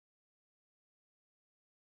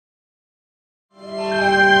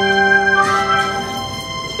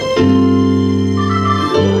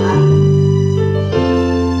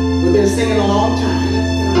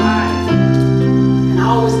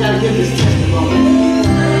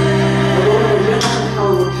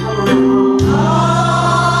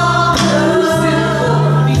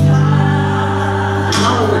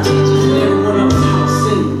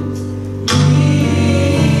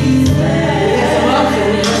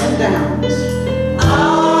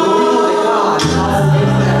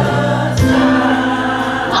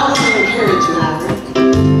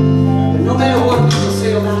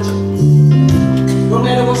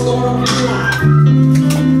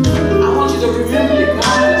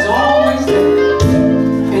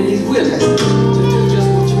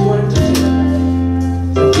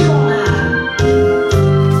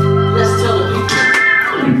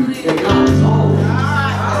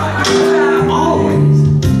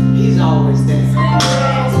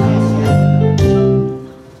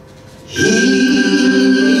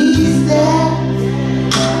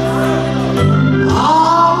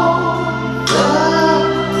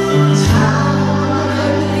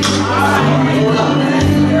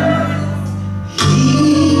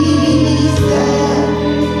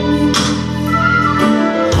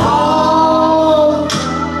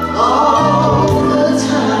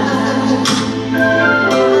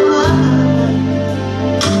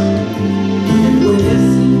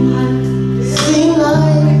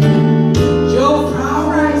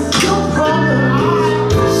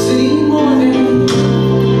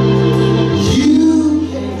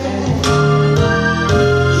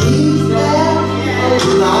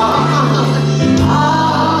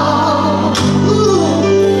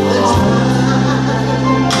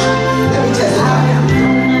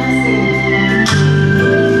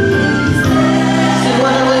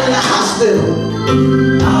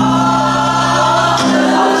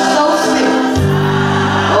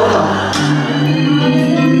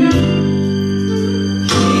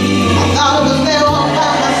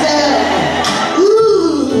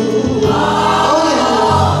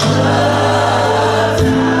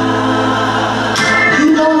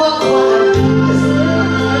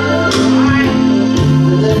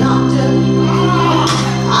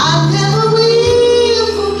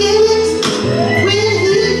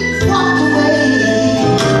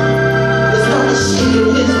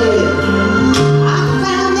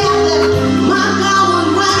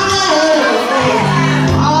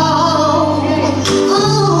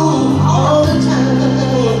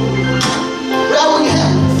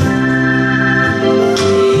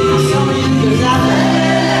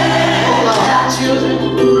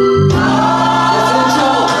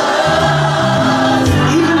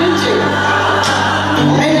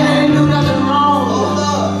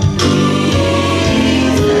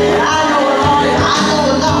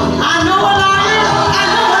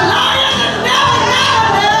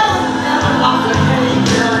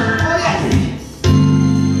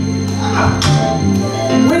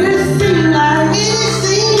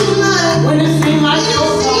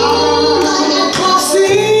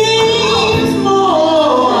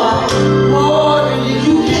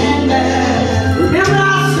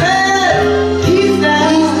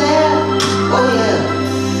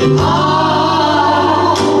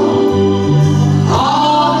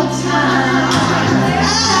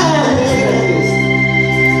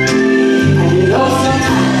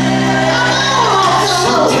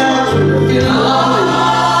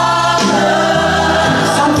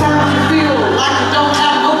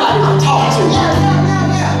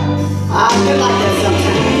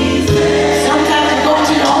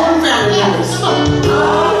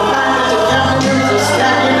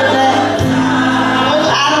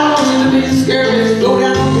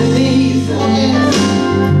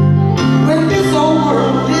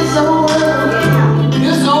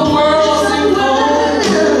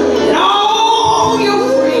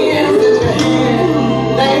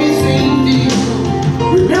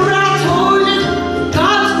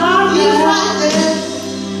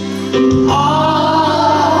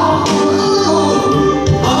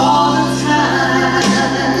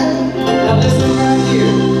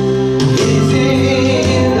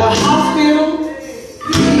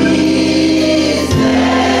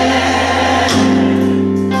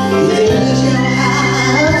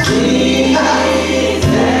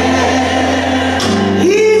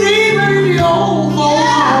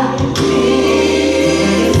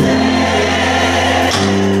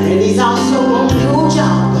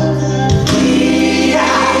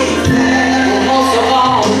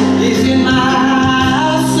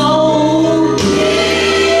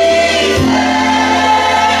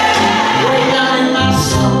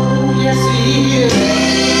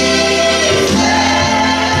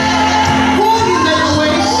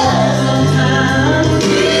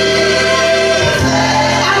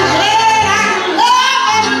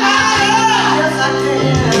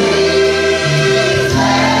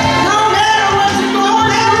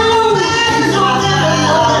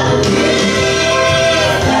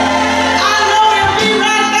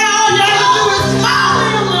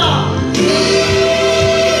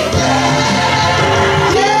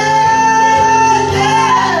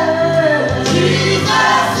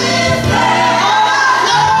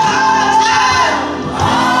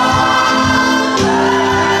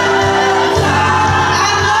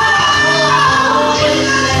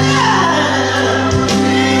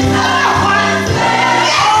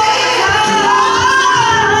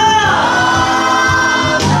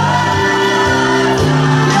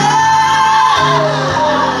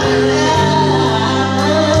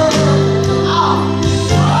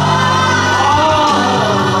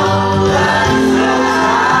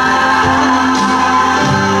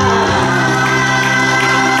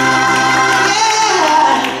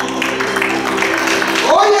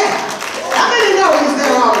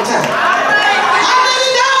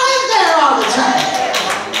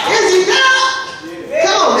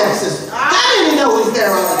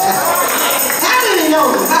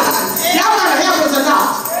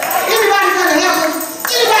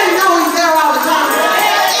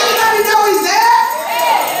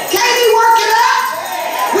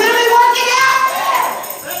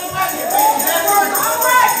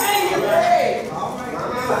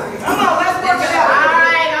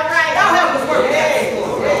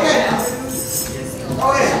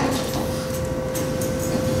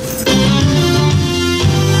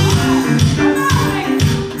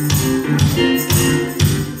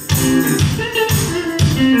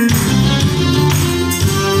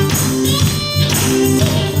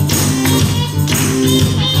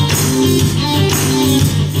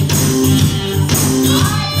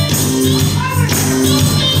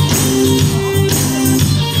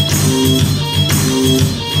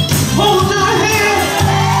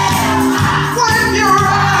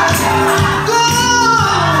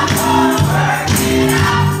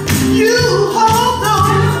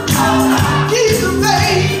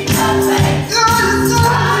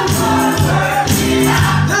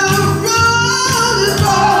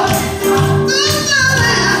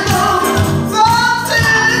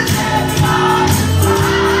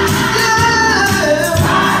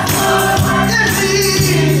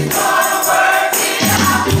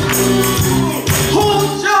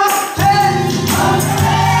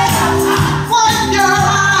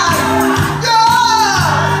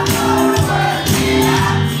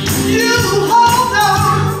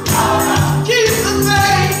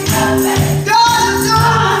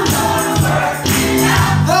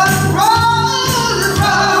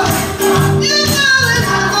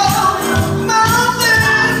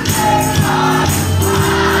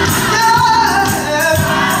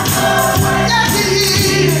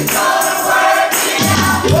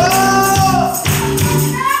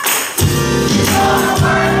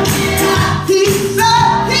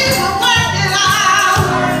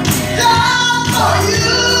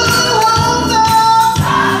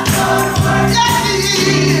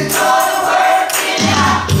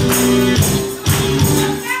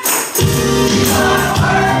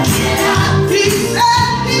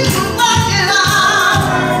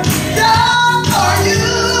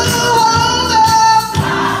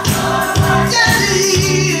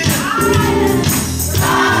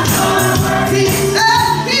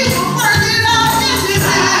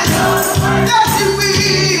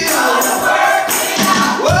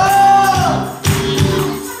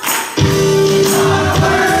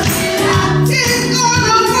He's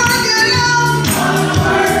gonna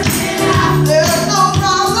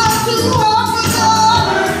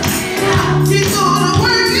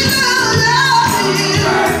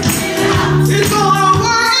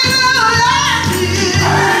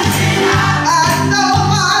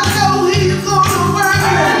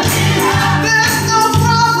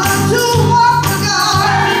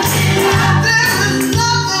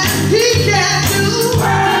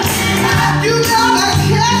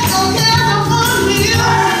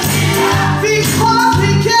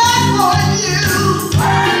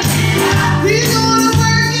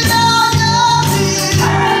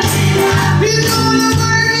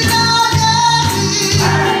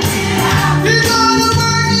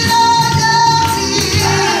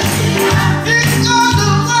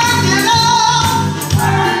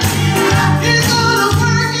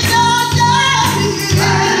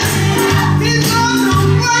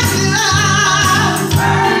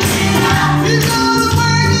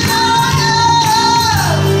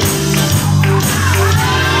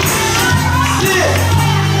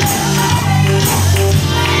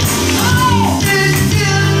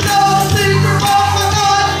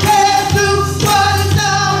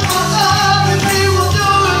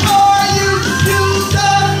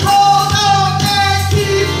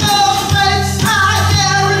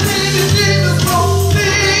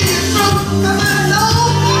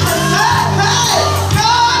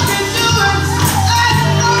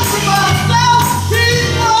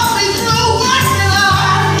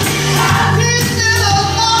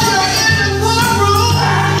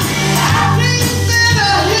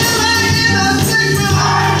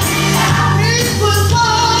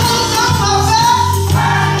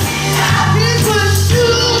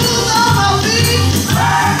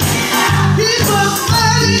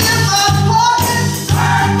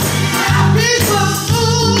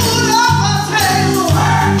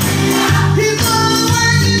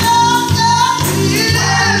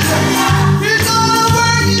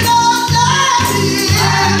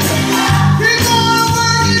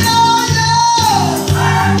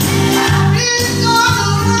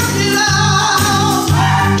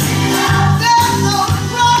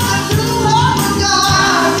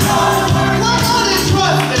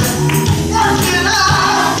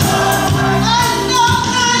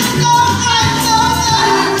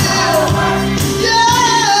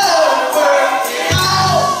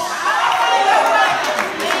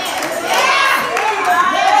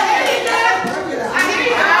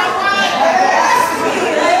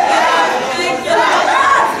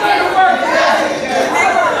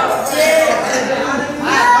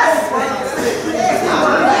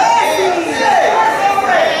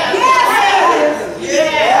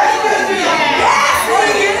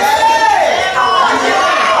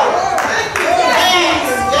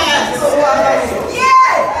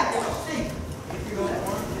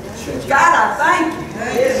God, I thank you.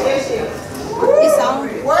 It's on.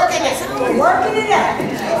 Working it. Working it out.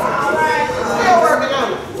 All right. Still working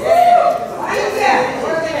on it.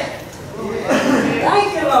 Working it.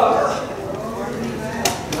 Thank you, Lord.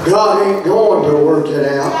 God ain't going to work it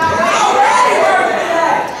out.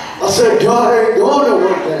 I said God ain't going to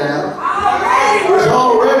work it out. He's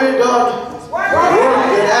already done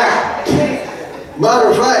worked it out. Matter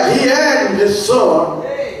of fact, He and His Son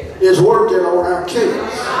is working on our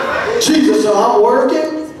case. Jesus said, I'm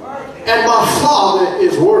working and my Father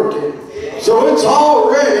is working. So it's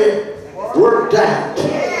already worked out.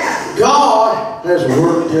 God has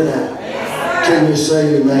worked it out. Can you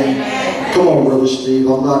say amen? Come on, Brother Steve.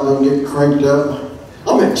 I'm not going to get cranked up.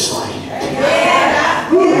 I'm excited.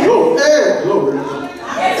 Glory. I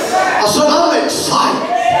said, I'm excited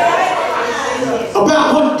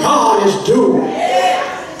about what God is doing.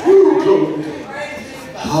 Glory.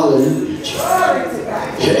 Hallelujah.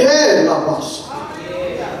 Yeah, la basa.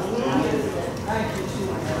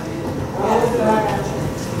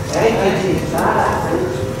 Thank you, Jesus.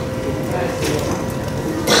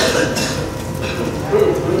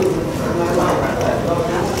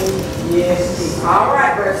 Yes. All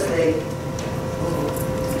right, Brother Steve.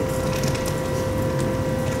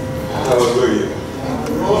 Hallelujah.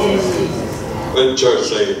 Yes, Jesus. Let the church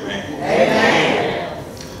say amen. Amen.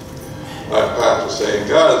 Like Pastor saying,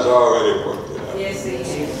 God has already worked it out. Yes, He is.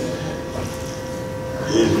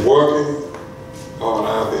 He's working on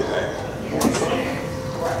our behalf.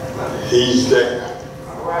 He's there,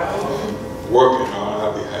 working on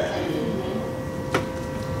our behalf.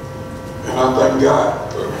 And I thank God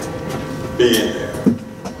for being there.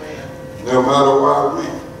 No matter where I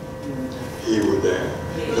went, He was there.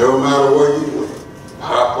 No matter where you went,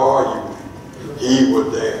 how far you went, He was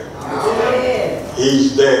there.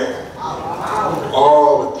 He's there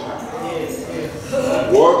all the time,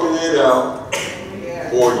 working it out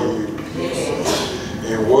for you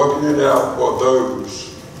and working it out for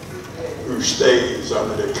those who stays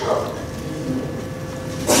under the covenant.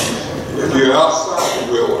 If you're outside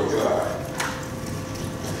the will of God,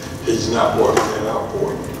 He's not working it out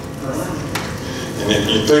for you. And if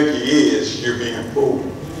you think He is, you're being fooled.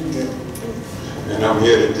 And I'm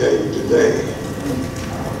here to tell you today,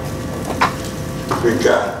 we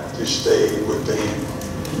got to stay within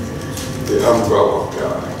the umbrella of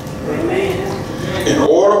God. Amen. In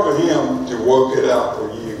order for Him to work it out for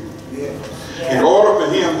you, in order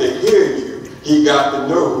for Him to hear you, He got to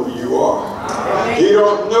know who you are. He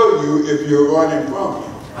don't know you if you're running from Him.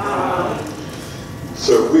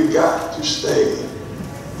 So we got to stay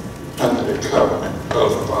under the covenant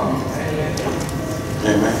of the Father.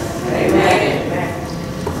 Amen. Amen.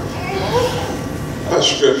 That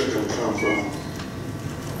scripture can come from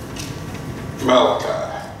Malachi,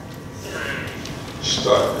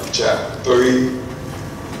 starting in chapter 3,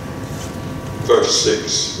 verse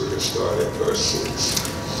 6. We're going to start at verse 6.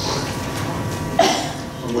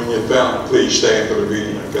 And when you're found, please stand for the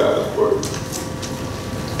reading of God's word.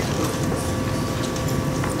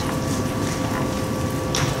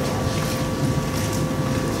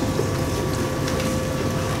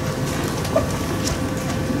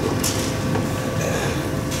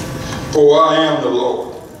 For I am the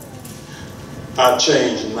Lord, I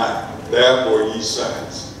change not. Therefore, ye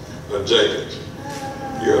sons of Jacob,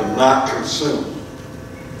 you are not consumed.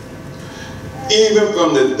 Even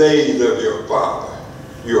from the days of your father,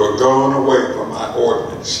 you are gone away from my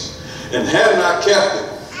ordinance, and have not kept it.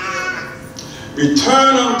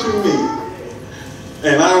 Return unto me,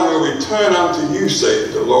 and I will return unto you,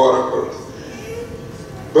 saith the Lord of hosts.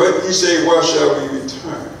 But ye say, where shall we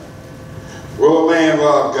return? Will a man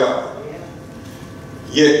rob God?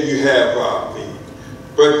 Yet you have robbed me.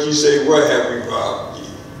 But you say, where have we robbed ye?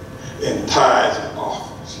 In tithes and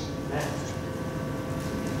offerings.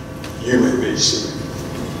 You may be seated.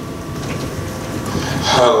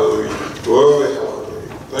 Hallelujah. Glory,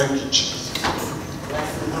 hallelujah. Thank you, Jesus.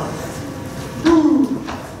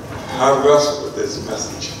 I wrestled with this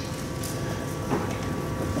message.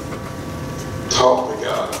 Talk to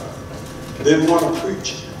God. Didn't want to preach,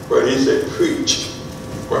 but He said, preach.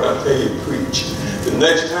 What I tell you, preach. The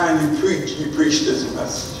next time you preach this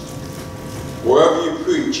message. Wherever you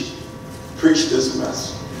preach this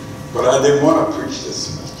message. But I didn't want to preach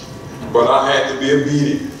this message. But I had to be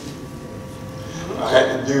obedient. I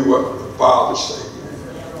had to do what the Father said.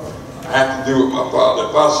 I had to do what my Father.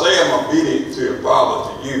 If I say I'm obedient to your Father,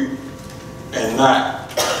 to you, and not,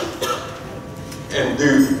 and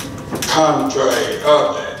do contrary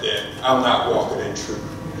of that, then I'm not walking in truth.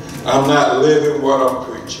 I'm not living what I'm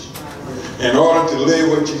preaching. In order to live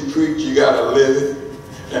what you preach, you got to live it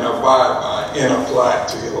and abide by it and apply it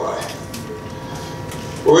to your life.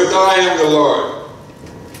 For if I am the Lord,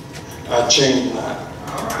 I change not.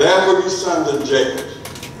 Therefore, you sons of Jacob,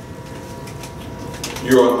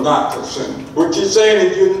 you are not consumed. What you're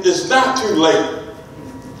saying is it's not too late.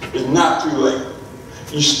 It's not too late.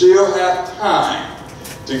 You still have time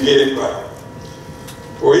to get it right.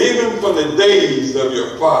 For even from the days of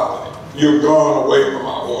your father, you've gone away from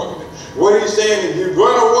my ordinance. What he's saying is you've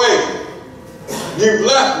run away. You've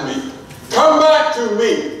left me. Come back to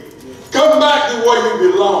me. Come back to where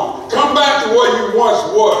you belong. Come back to where you once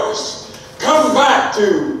was. Come back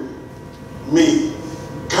to me.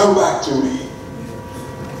 Come back to me.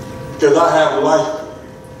 Because I have life for you.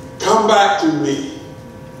 Come back to me.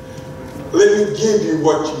 Let me give you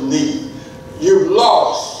what you need. You've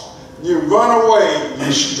lost. You've run away.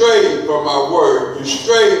 You strayed from my word. You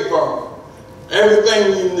strayed from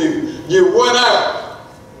everything you knew. You went out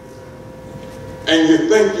and you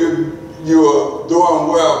think you're doing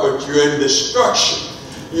well, but you're in destruction.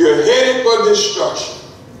 You're headed for destruction.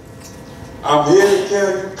 I'm here to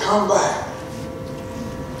tell you, come back.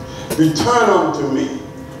 Return unto me.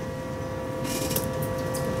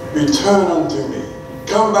 Return unto me.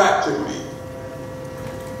 Come back to me.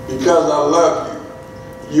 Because I love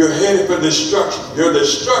you. You're headed for destruction. Your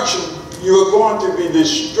destruction, you are going to be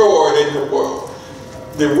destroyed in the world.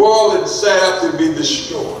 The world itself to be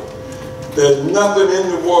destroyed. There's nothing in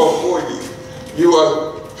the world for you. You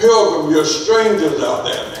are pilgrims, you're strangers out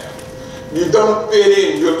there now. You don't fit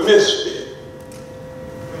in, you're misfit.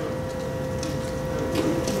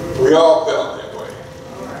 We all felt that way.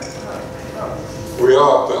 We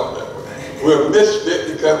all felt that way. We're misfit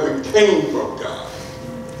because we came from God.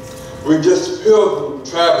 We're just pilgrims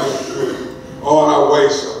traveling through on our way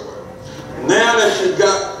somewhere. Now that you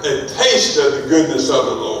got a taste of the goodness of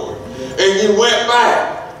the Lord and you went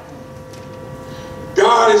back,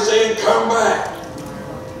 God is saying, come back.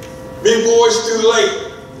 Before it's too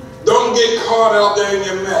late. Don't get caught out there in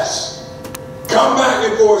your mess. Come back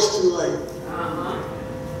before it's too late.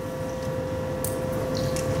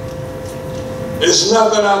 There's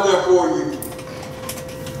nothing out there for you.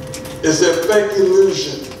 It's a fake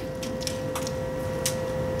illusion.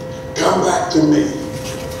 Come back to me.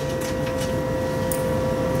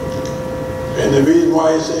 And the reason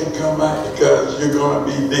why he's saying come back, because you're going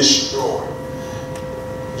to be destroyed.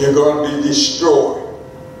 You're going to be destroyed.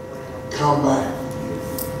 Come back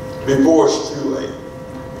before it's too late.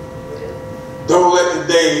 Don't let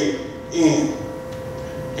the day end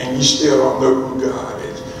and you still don't know who God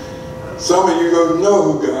is. Some of you don't know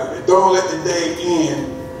who God is. Don't let the day end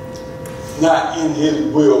not in his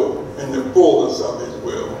will, in the fullness of his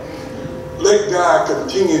will. Let God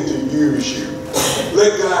continue to use you.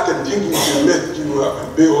 Let God continue to lift you up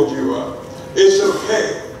and build you up. It's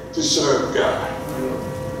okay to serve God.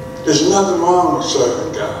 There's nothing wrong with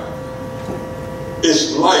serving God.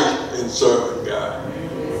 It's life in serving God.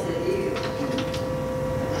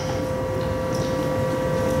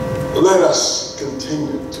 Let us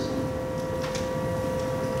continue to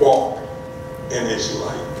walk in his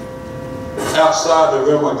light. Outside the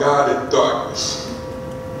realm of God is darkness.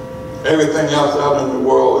 Everything else out in the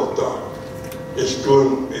world is dark. It's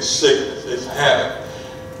gloom, it's sickness, it's havoc.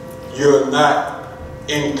 You're not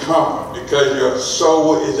in comfort because your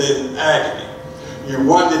soul is in agony. You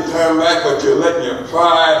want to turn back, but you're letting your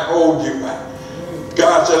pride hold you back.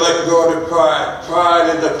 God said, let go of the pride.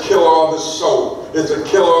 Pride is the killer of the soul. It's a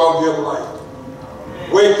killer of your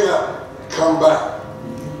life. Wake up. Come back.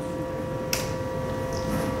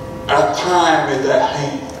 Our time is at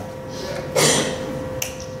hand.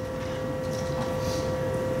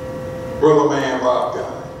 Brother man robbed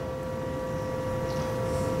God.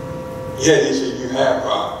 Yet he said, you have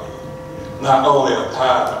robbed me. Not only of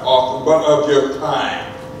tithe and offering, but of your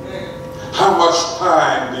time. How much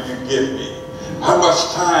time do you give me? How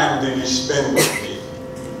much time do you spend with me?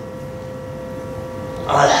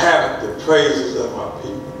 I have the praises of my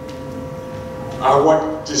people. I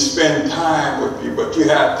want to spend time with you, but you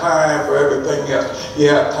have time for everything else. You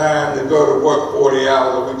have time to go to work 40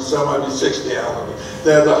 hours a week, some of you 60 hours a week.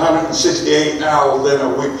 There's 168 hours in a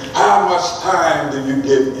week. How much time do you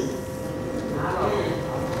give me?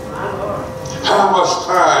 How much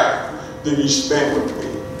time do you spend with me?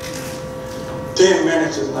 10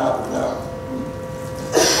 minutes is not enough.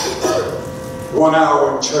 1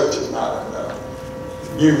 hour in church is not enough.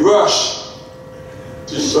 You rush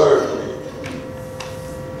to serve me.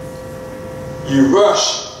 You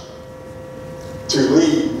rush to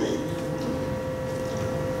lead me.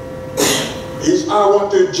 I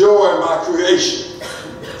want to enjoy my creation.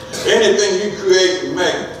 Anything you create and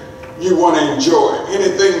make, you want to enjoy.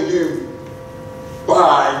 Anything you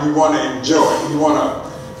buy and you want to enjoy it. You want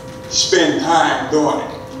to spend time doing it.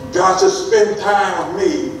 God said, spend time with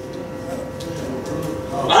me.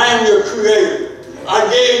 I am your creator. I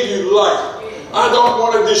gave you life. I don't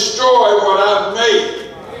want to destroy what I've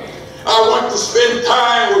made. I want to spend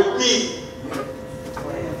time with me.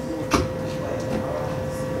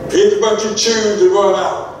 But you choose to run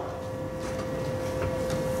out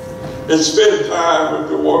and spend time with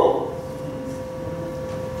the world.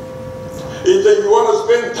 He said, you want to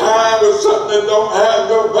spend time with something that don't have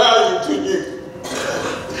no value to you.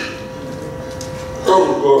 Oh,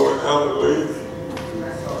 Lord, hallelujah.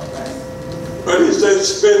 But he said,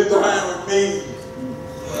 spend time with me.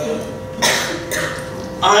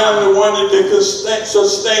 I am the one that can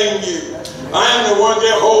sustain you. I am the one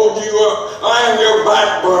that holds you up. I am your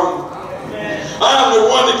backbone. I am the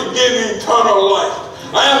one that can give you eternal life.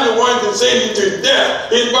 I am the one that can send you to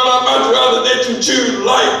death. But I'd much rather that you choose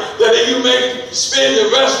life, that you may spend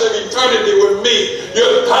the rest of eternity with me.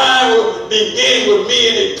 Your time will begin with me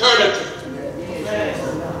in eternity.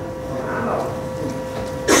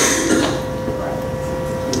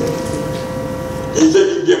 He said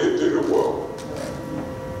you give it to the world.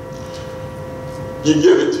 You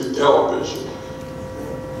give it to television.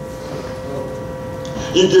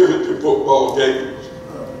 You give it to football games.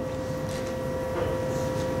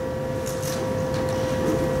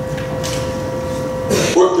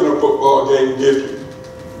 What can a football game give you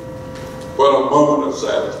but a moment of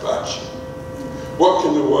satisfaction? What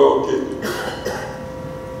can the world give you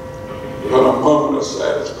but a moment of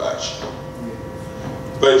satisfaction?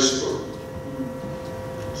 Facebook,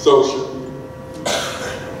 social media.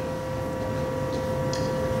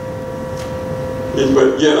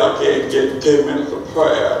 But yet I can't get 10 minutes of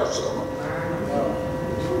prayer out of someone.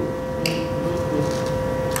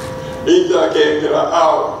 Either I can't get an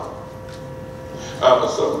hour out of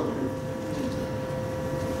some of you.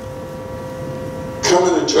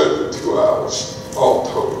 Coming to church for 2 hours, all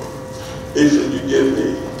total. He said, you give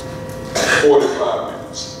me 45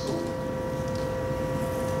 minutes.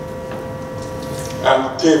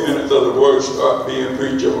 After 10 minutes of the word start being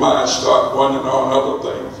preached, your mind start wondering on other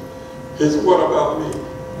things. He said, what about me?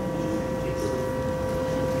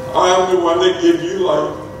 I am the one that gives you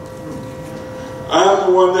life. I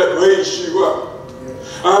am the one that raised you up.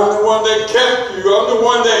 I'm the one that kept you. I'm the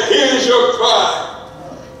one that hears your cry.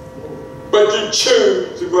 But you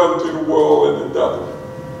choose to run to the world and the devil.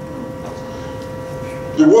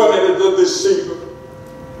 The one that is the deceiver.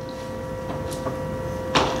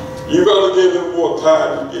 You better give him more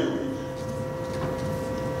time to give me.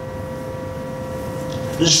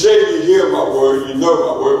 You say you hear my word, you know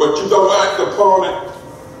my word, but you don't act upon it.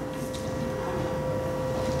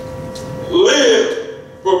 Live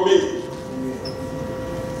for me.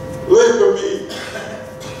 Live for me.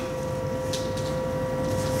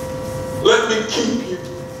 Let me keep you.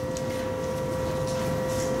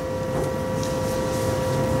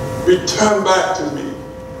 Return back to me.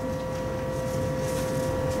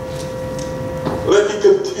 Let me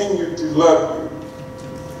continue to love you.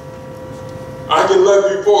 I can love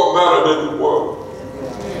you for better than the world.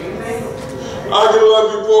 I can love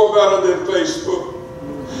you for better than Facebook.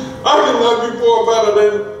 I can love you for better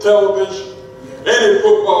than television, any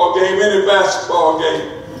football game, any basketball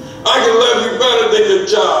game. I can love you better than your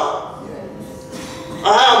job. I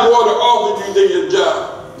have more to offer you than your job.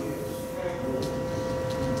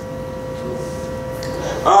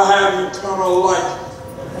 I have eternal life.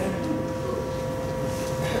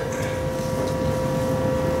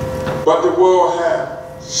 But the world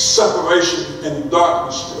has separation and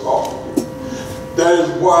darkness to offer you. That is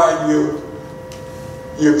why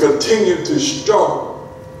you continue to struggle,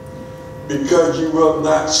 because you will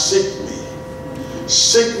not seek me.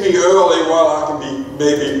 Seek me early while I can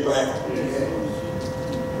be found.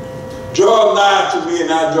 Draw nigh to me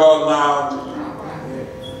and I draw nigh unto you.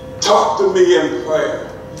 Talk to me in prayer.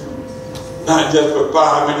 Not just for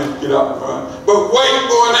 5 minutes, get up and run, but wait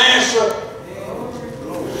for an answer.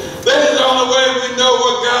 That is the only way we know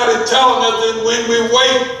what God is telling us, is when we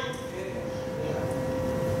wait.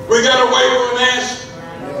 We got to wait for an answer.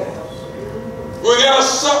 We got to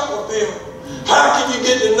sup with him. How can you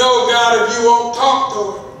get to know God if you won't talk to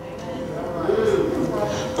him?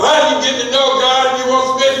 How do you get to know God if you won't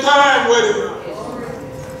spend time with him?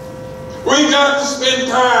 We got to spend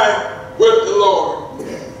time with the Lord.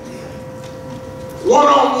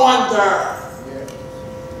 One-on-one time.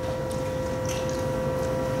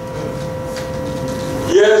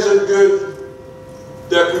 Yes, it's good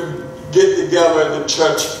that we get together in the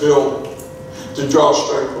church building to draw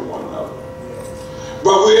strength from one another.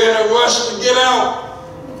 But we're in a rush to get out.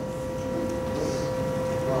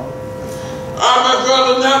 I'd much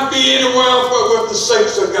rather not be anywhere else but with the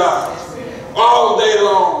saints of God all day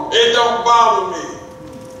long. It don't bother me.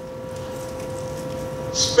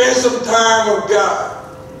 Spend some time with God.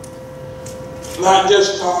 Not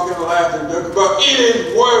just talking, laughing, but in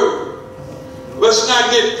His Word. Let's not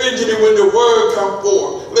get fidgety when the Word comes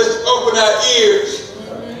forth. Let's open our ears,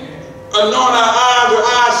 anoint our eyes with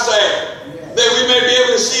eyesight, that we may be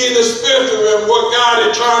able to see in the spiritual realm what God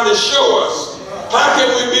is trying to show us. How can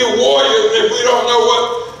we be warriors if we don't know what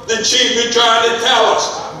the chief is trying to tell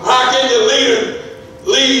us? How can the leader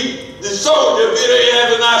lead the soldier if they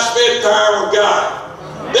have not spent time with God?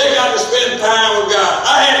 They got to spend time with God.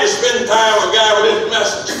 I had to spend time with God with this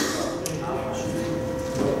message.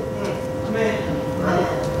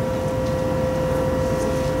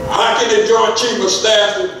 How can the Joint Chief of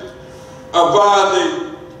Staff advise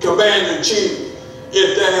the Commander-in-Chief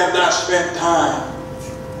if they have not spent time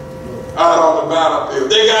out on the battlefield?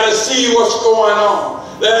 They got to see what's going on.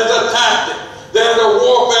 There's a tactic. There's a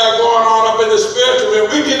warfare going on up in the spiritual realm.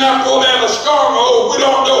 We cannot pull down a stronghold. We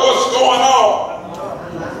don't know what's going on.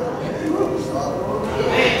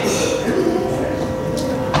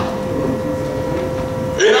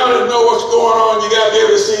 In order to know what's going on, you got to be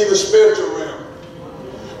able to see the spiritual realm.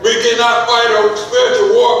 We cannot fight a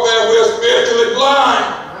spiritual warfare. We're spiritually blind.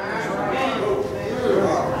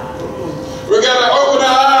 We got to open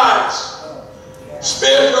our eyes,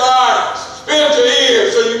 spiritual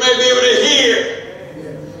ears, so you may be able to hear.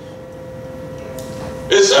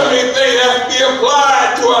 There's so many things that have to be applied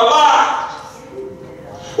to our lives.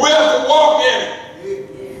 We have to walk in it.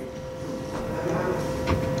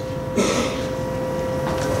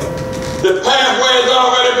 The pathway has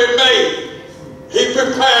already been made. He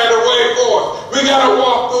prepared a way for us. We got to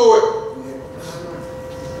walk through it.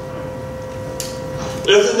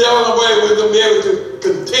 This is the only way we're going to be able to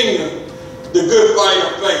continue the good fight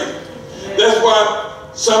of faith. That's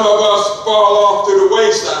why some of us fall off to the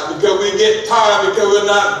wayside, because we get tired, because we're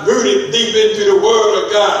not rooted deep into the Word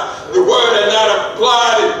of God. The Word has not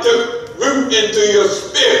applied and took root into your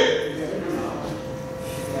spirit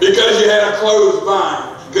because you had a closed mind.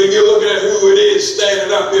 Because you're looking at who it is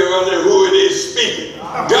standing up here under who it is speaking.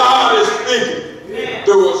 God is speaking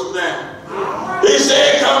to us now. He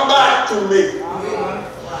said, come back to me.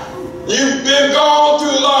 You've been gone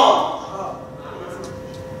too long.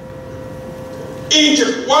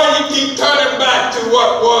 Egypt, why do you keep turning back to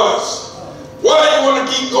what was? Why do you want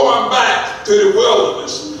to keep going back to the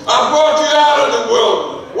wilderness? I brought you out of the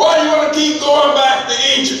wilderness. Why do you want to keep going back to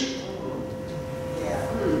Egypt?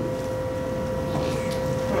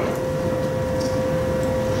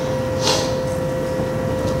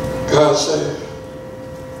 God said,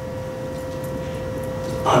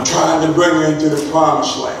 I'm trying to bring you into the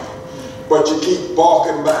promised land, but you keep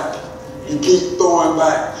walking back. You keep throwing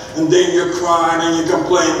back. And then you're crying and you're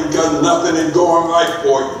complaining because nothing is going right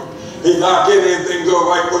for you. He's not getting anything go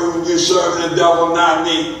right for you when you're serving the devil, not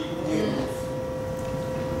me.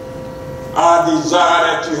 I desire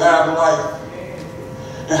that you have life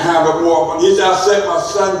and have it more. He said, I sent my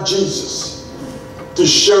son Jesus to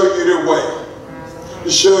show you the way. To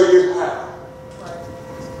show you how.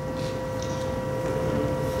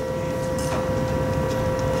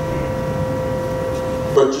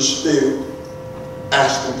 But you're still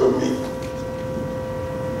asking for me.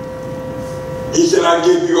 He said, I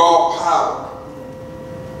give you all power.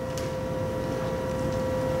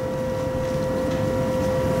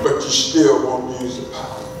 But you still won't use the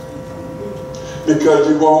power. Because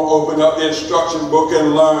you won't open up the instruction book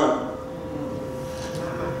and learn.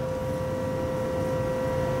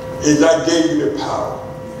 Is I gave you the power.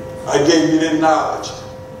 I gave you the knowledge.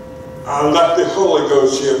 I left the Holy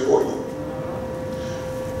Ghost here for you.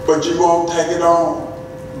 But you won't take it on.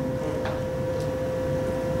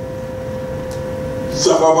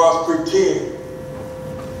 Some of us pretend.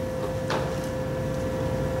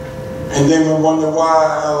 And then we wonder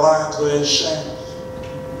why our lives are in shambles.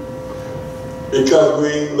 Because we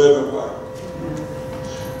ain't living right.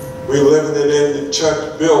 We're living it in the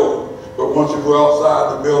church building. But once you go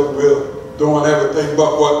outside the building, we're doing everything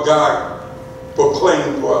but what God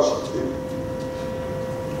proclaimed for us to do.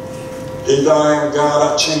 If I am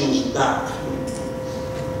God, I change not.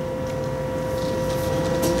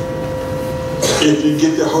 If you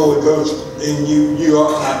get the Holy Ghost in you, you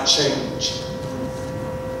ought not change.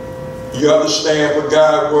 You understand for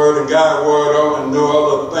God's word and God's word on, and no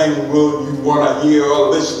other thing will you want to hear or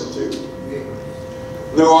listen to.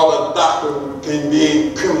 No other doctrine can be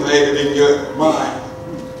incriminated in your mind.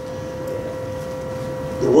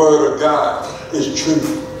 The Word of God is true.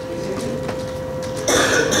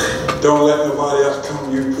 Don't let nobody else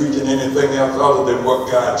come to you preaching anything else other than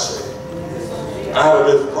what God said. Out of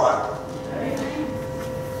this Bible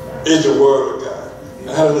is the Word of God.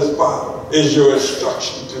 Out of this Bible is your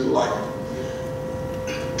instruction to life.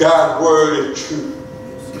 God's Word is true.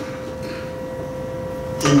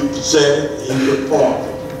 He said it, He performed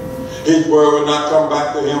it. His Word will not come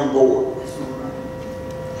back to Him void.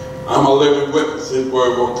 I'm a living witness. His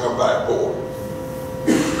Word won't come back void.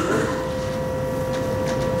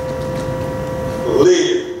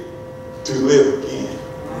 Live to live again.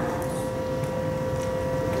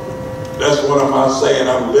 That's what I'm saying.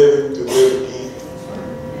 I'm living to live again.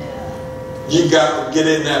 You got to get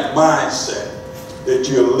in that mindset that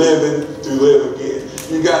you're living to live again.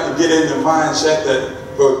 You got to get in the mindset that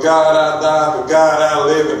for God I die, for God I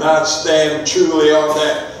live, and I stand truly on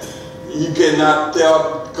that. You cannot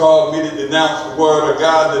call me to denounce the Word of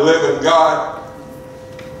God, the living God.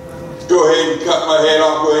 Go ahead and cut my head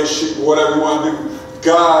off, go ahead and shoot whatever you want to do.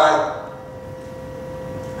 God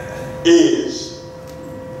is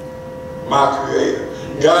my Creator.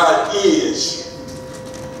 God is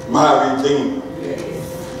my Redeemer.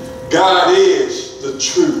 God is the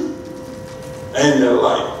truth and the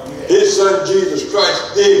light. His Son Jesus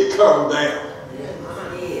Christ did come down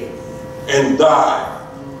and die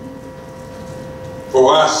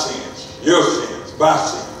for our sins, your sins, my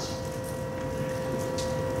sins.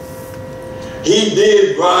 He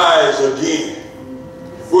did rise again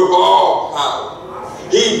with all power.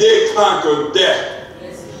 He did conquer death.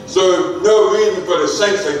 So no reason for the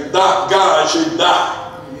saints that God should die.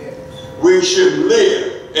 We should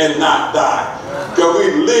live and not die. Because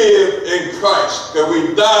we live in Christ. Because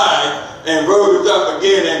we died and rose up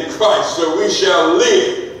again in Christ. So we shall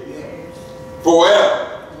live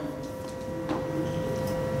forever.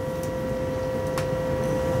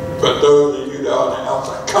 But those of you that are on the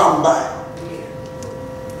outside, come back.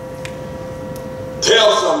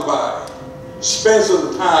 Tell somebody. Spend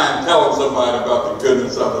some time telling somebody about the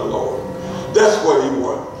goodness of the Lord. That's what He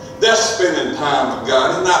wants. That's spending time with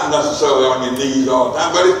God. It's not necessarily on your knees all the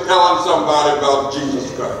time, but it's telling somebody about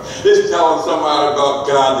Jesus Christ. It's telling somebody about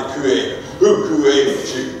God the Creator, who created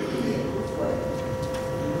you.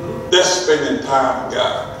 That's spending time with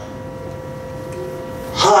God.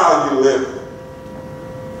 How are you living?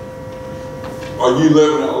 Are you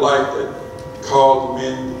living a life that calls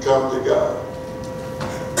men to come to God?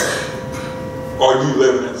 Or are you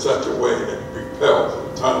living in such a way that repels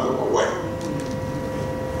and turns them away?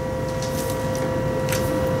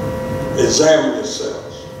 Examine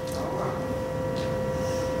yourselves.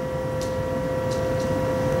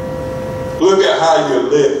 Look at how you're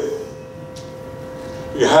living.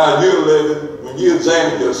 How you're living, when you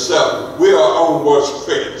examine yourself, we are our own worst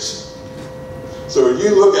critics. So if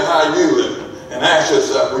you look at how you're living and ask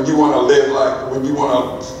yourself, would you want to live like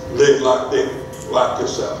them, like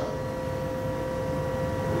yourself?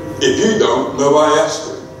 If you don't, nobody else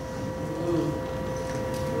will.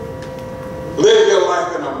 Live your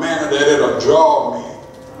life in a manner that it'll draw men.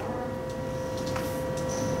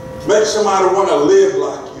 Make somebody want to live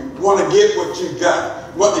like you, want to get what you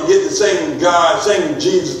got, want to get the same God, same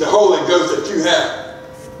Jesus, the Holy Ghost that you have.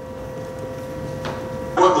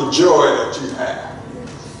 Want the joy that you have.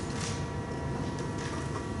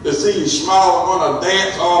 To see you smile, want to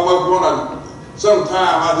dance, almost want to, sometimes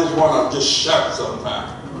I just want to just shout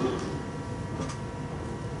sometimes.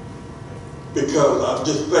 Because I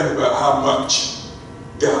just think about how much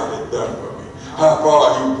God has done for me. How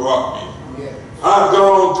far He brought me. I've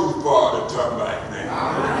gone too far to turn back now.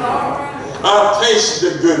 I've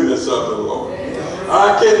tasted the goodness of the Lord.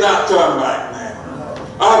 I cannot turn back now.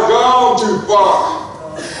 I've gone too far.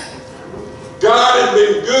 God has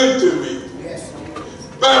been good to me.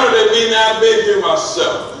 Better than me now being to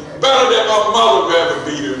myself. Better than my mother would ever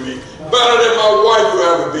be to me. Better than my wife would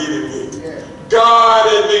ever be to me. God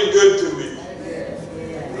has been good to me.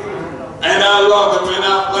 And I love Him and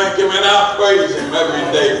I thank Him and I praise Him every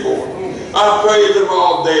day for it. I praise Him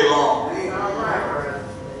all day long.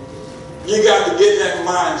 You got to get that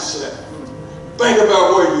mindset. Think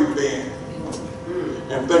about where you've been.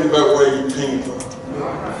 And think about where you came from.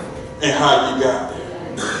 And how you got there.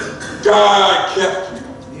 God kept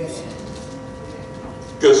you.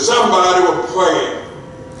 Because somebody was praying.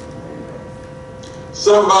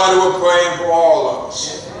 Somebody was praying for all of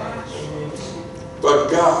us.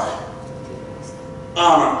 But God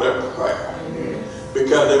honored their prayer.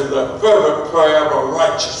 Because it was a fervent prayer of a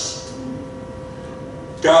righteous.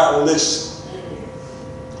 God listened.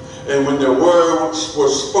 And when the word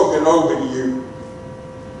was spoken over you,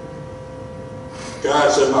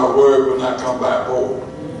 God said, my word will not come back void.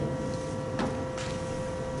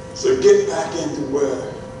 So get back into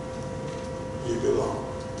where you belong.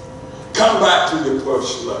 Come back to your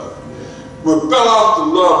first love. We fell off the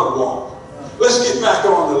love walk. Let's get back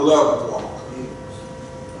on the love walk.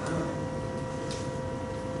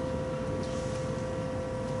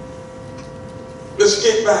 Let's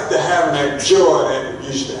get back to having that joy that we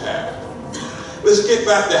used to have. Let's get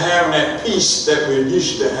back to having that peace that we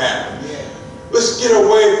used to have. Let's get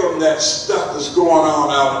away from that stuff that's going on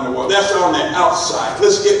out in the world. That's on the outside.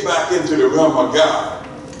 Let's get back into the realm of God.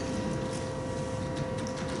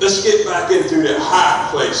 Let's get back into the high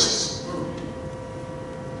places.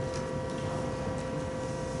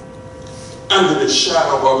 Under the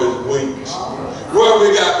shadow of his wings. Where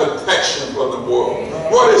we got protection from the world.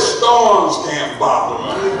 Where the storms can't bother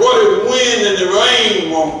us. Where the wind and the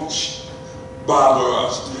rain won't bother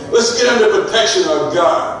us. Let's get under protection of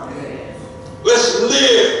God. Let's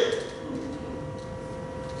live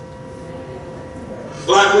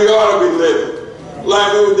like we ought to be living.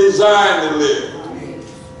 Like we were designed to live.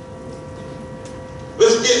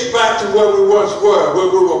 Let's get back to where we once were. Where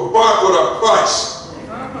we were bought with a price.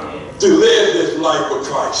 To live this life for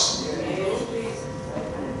Christ.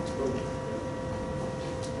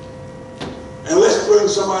 And let's bring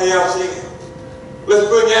somebody else in. Let's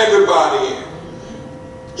bring everybody in.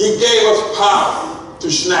 He gave us power to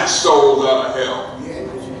snatch souls out of hell.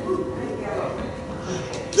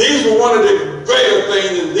 These were one of the greater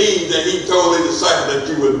things indeed that he told his disciples that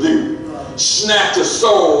you would do. Snatch a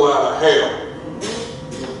soul out of hell.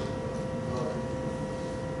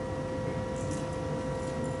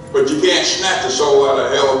 But you can't snatch a soul out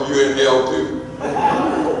of hell if you're in hell too.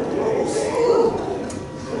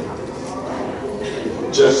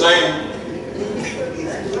 Just saying.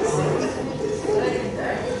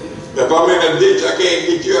 If I'm in a ditch, I can't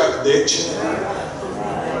get you out of the ditch.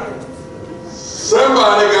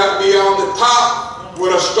 Somebody got to be on the top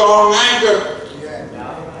with a strong anchor.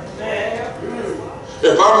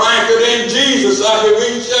 If I'm anchored in Jesus, I can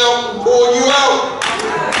reach out and pull you out.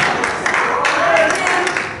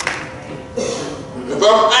 If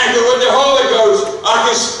I'm anchored with the Holy Ghost, I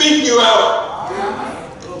can speak you out.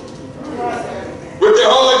 With the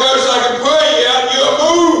Holy Ghost, I can pray you out, you'll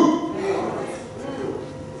move.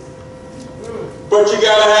 But you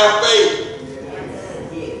got to have faith.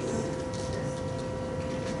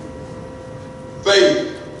 Faith.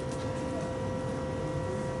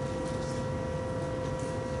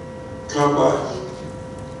 Come by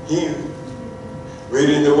Him.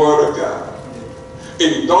 Reading the Word of God.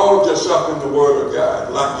 Indulge yourself in the Word of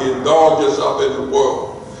God like you indulge yourself in the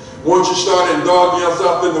world. Once you start indulging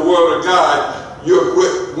yourself in the Word of God, you'll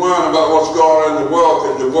quit worrying about what's going on in the world,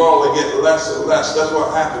 because the world will get less and less. That's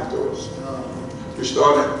what happened to us. We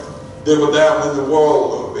started dibble down in the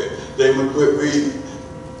world a little bit. They would quit reading.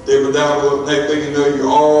 Dibble down a little. Next thing you know, you're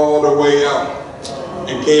all the way out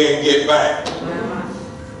and can't get back.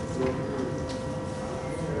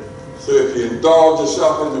 So if you indulge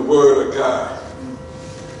yourself in the Word of God,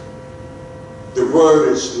 the Word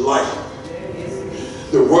is life.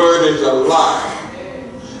 The Word is alive.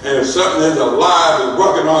 And if something is alive and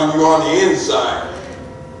working on you on the inside,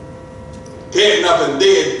 can't nothing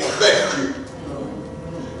dead affect you.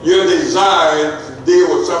 Your desire is to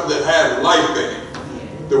deal with something that has life in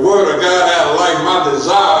it. The Word of God has life. My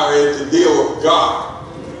desire is to deal with God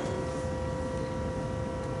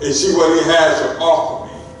and see what He has to offer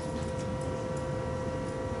me.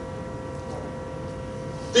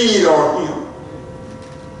 Feed on Him.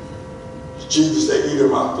 Jesus said, eat of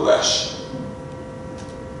my flesh.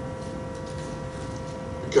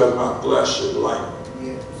 Because my flesh is light.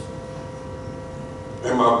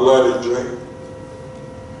 And my blood is drink.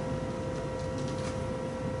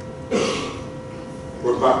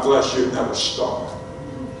 With my flesh, you'll never starve.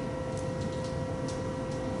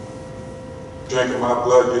 Drinking my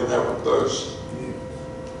blood, you'll never thirst.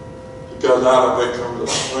 Because out of it comes a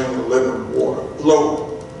spring of living water,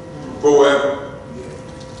 flow forever.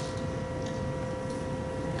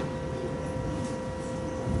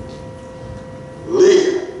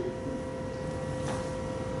 Live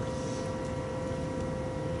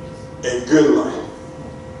a good life.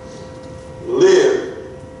 Live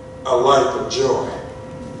a life of joy.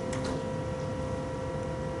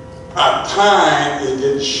 Our time is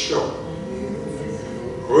getting short.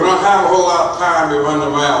 We don't have a whole lot of time to run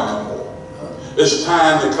around no more. It's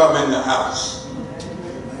time to come in the house.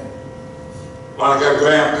 Like our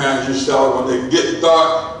grandparents used to tell us, when they get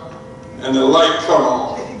dark and the light come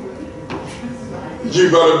on, you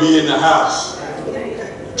better be in the house.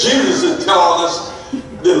 Jesus is telling us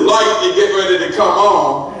the light to get ready to come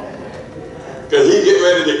on, because He get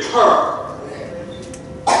ready to come.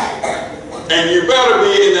 And you better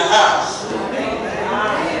be in the house.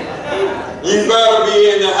 You better be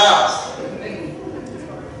in the house.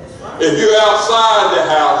 If you're outside the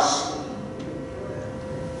house,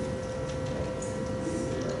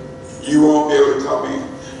 you won't be able to come in.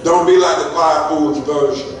 Don't be like the Five Fools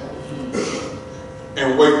version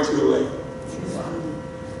and wait too late.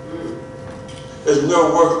 There's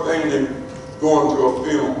no worse thing than going to a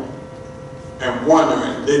funeral and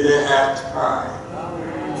wondering, did they have time?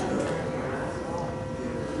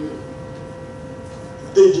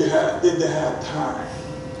 Did they have time?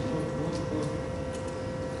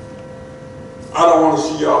 I don't want to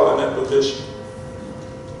see y'all in that position.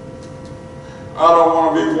 I don't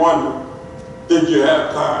want to be wondering, did you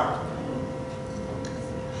have time?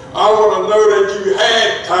 I want to know that you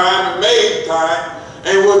had time and made time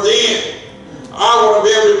and was in. I want to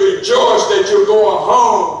be able to rejoice that you're going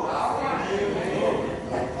home.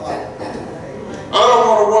 I don't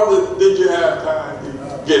want to wonder, did you have time to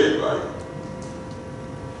get it right?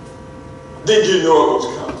 Did you know it was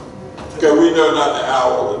coming? Because we know not the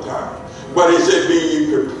hour or the time. But he said, be ye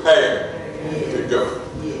prepared to go.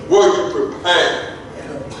 Were you prepared?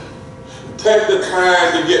 Take the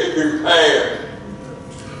time to get prepared.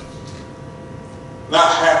 Not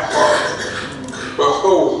half-hearted, but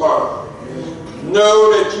wholehearted.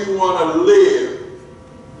 Know that you want to live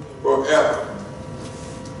forever.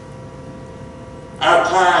 Our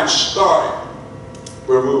time started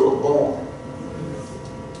when we were born.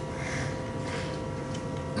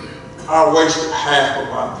 I wasted half of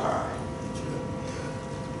my time.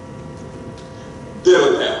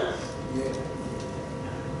 Diddle-daddle.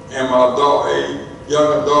 And my young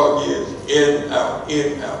adult years, in, out,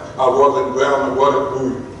 in, out. I wasn't grounded,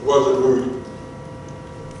 wasn't rooted.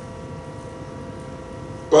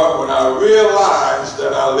 But when I realized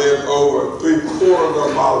that I lived over 3/4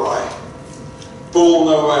 of my life,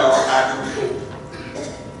 fooling around, acting fool,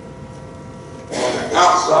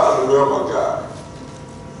 outside the realm of God,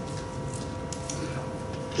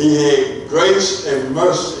 he had grace and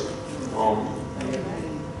mercy on me.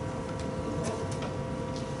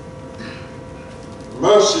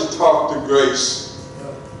 Mercy talked to grace.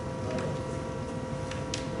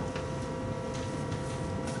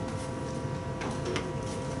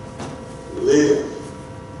 Live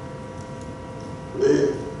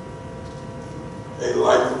a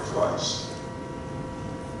life of Christ.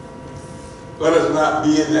 Let us not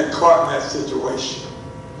be in that caught in that situation.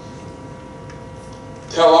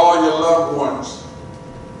 Tell all your loved ones.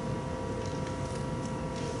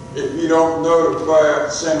 If you don't know the prayer,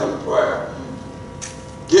 send a prayer.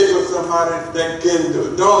 Get with somebody that can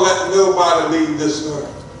do it. Don't let nobody leave this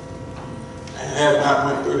earth and have not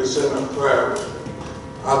went through the sinner's prayer with me.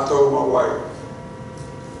 I told my wife,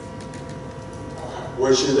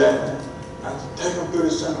 where she's at now? I said, take them through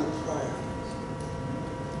the sinner's prayer.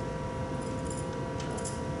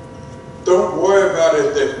 Don't worry about it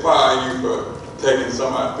if they fire you for taking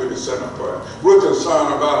somebody through the sinner's prayer. We're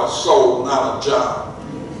concerned about a soul, not a job.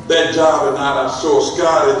 That job is not our source.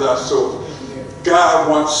 God is our source. God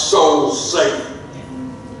wants souls saved.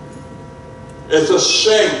 It's a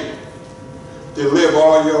shame to live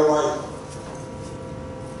all your life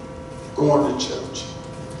going to church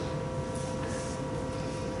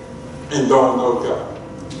and don't know God.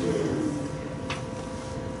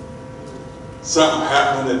 Something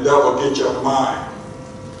happened, the devil get your mind.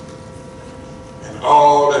 And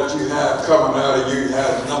all that you have coming out of you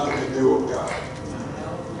has nothing to do with God.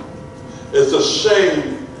 It's a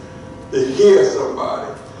shame to hear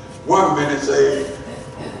somebody one minute say,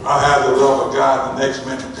 I have the love of God, the next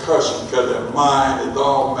minute cursing because their mind is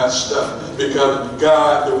all messed up. Because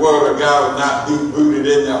God, the word of God is not deep rooted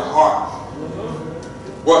in their heart.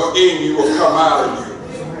 What's in you will come out of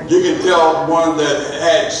you. You can tell one that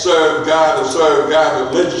had served God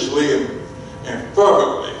religiously and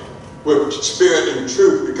fervently with spirit and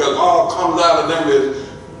truth, because all comes out of them is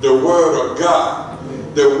the word of God.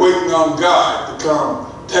 They're waiting on God to come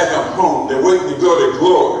take them home. They're waiting to go to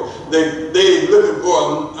glory. They're looking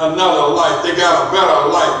for another life. They got a better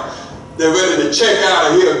life. They're ready to check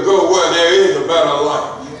out of here and go where there is a better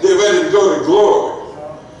life. They're ready to go to glory.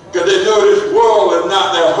 Because they know this world is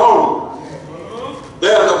not their home.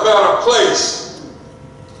 There's a better place.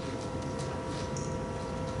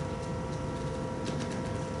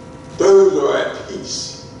 Those are at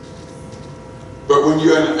peace. But when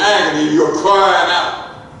you're in agony, you're crying out.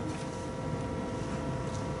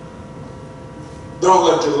 Don't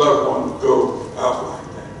let your loved one go out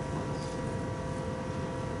like that.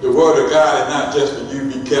 The word of God is not just for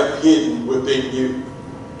you to be kept hidden within you.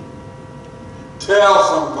 Tell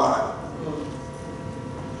somebody.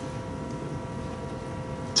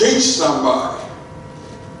 Teach somebody.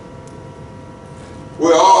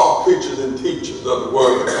 We're all preachers and teachers of the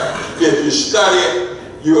word of God. If you study it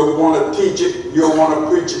You'll want to teach it. You'll want to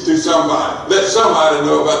preach it to somebody. Let somebody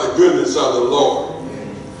know about the goodness of the Lord.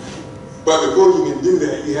 But before you can do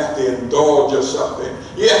that, you have to indulge yourself in.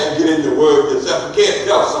 You have to get in the Word yourself. You can't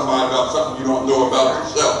tell somebody about something you don't know about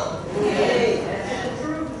yourself.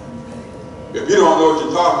 If you don't know what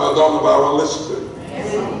you're talking about, don't nobody want to listen to you.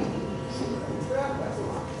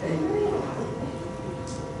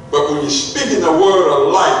 But when you're speaking the word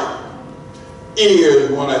of life,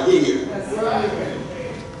 ears want to hear.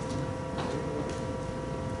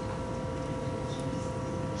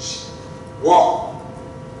 Walk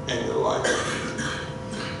in the light.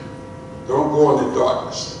 Don't go in the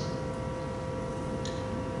darkness.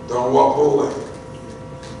 Don't walk boldly.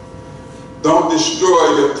 Don't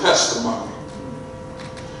destroy your testimony.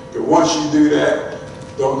 Because once you do that,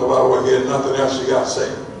 don't nobody want to hear nothing else you got to say.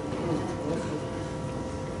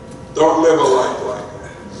 Don't live a life like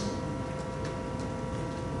that.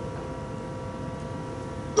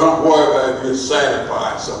 Don't worry about if you're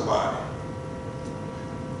satisfying somebody.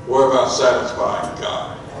 Worry about satisfying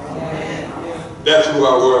God. That's who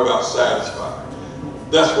I worry about satisfying.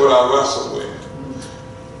 That's what I wrestle with.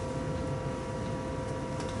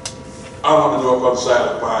 I want to know if I'm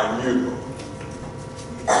satisfying you.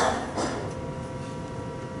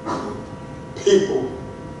 People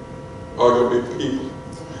are going to be people.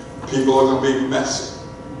 People are going to be messy.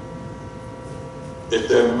 If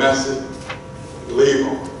they're messy, leave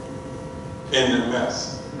them in the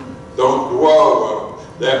mess. Don't dwell with them.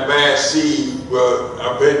 That bad seed will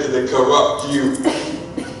eventually corrupt you.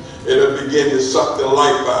 It'll begin to suck the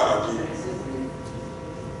life out of you.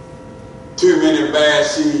 Too many bad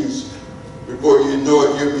seeds, before you know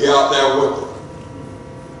it, you'll be out there with them.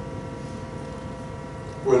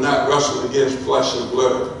 We're not wrestling against flesh and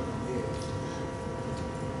blood.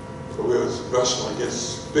 But we're wrestling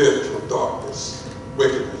against spiritual darkness,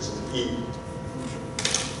 wickedness, and evil.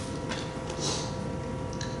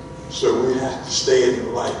 So we have to stay in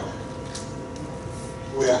the light.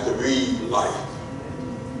 We have to read life.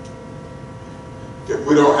 If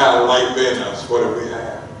we don't have life in us, what do we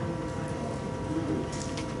have?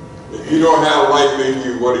 If you don't have life in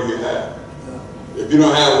you, what do you have? If you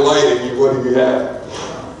don't have light in you, what do you have?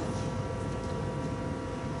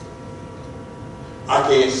 I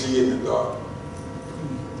can't see in the dark.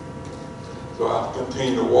 So I have to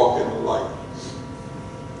continue to walk in the light.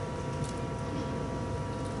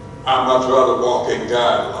 I'd much rather walk in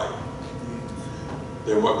God's light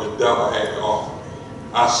than what the devil had to offer me.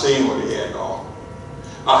 I seen what he had to offer me.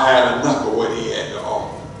 I had enough of what he had to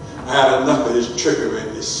offer. I had enough of his trickery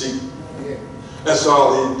and deceit. That's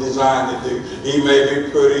all he's designed to do. He may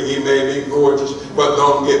be pretty, he may be gorgeous, but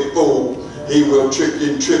don't get fooled. He will trick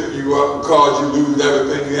you and trip you up and cause you lose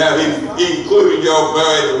everything you have, including your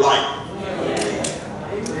very life.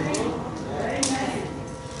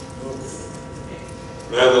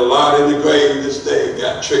 There's a lot in the grave this day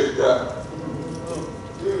got tricked up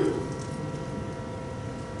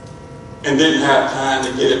and didn't have time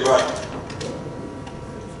to get it right.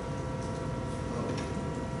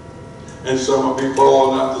 And some will be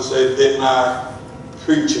bold enough to say, didn't I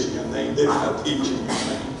preach in your name? Didn't I teach in your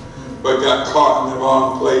name? But got caught in the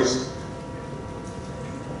wrong place.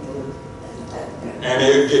 And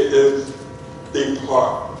they'll get this deep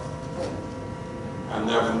heart. I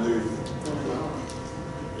never knew you.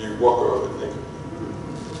 You walk over the nigger.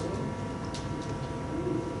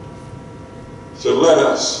 So let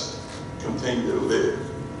us continue to live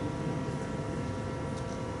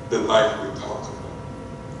the life we talk about.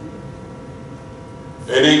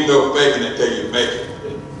 It ain't no faking it till you make it.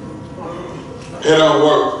 It don't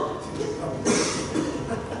work.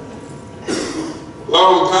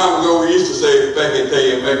 Long time ago, we used to say, fake it till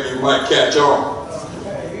you make it, you might catch on.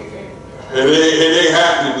 It ain't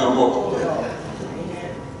happening no more.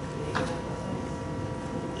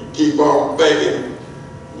 You keep on faking,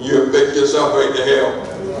 you'll fake yourself right to hell.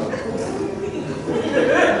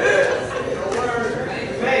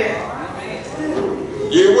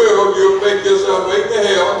 You will, you'll fake yourself right to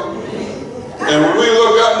hell. And when we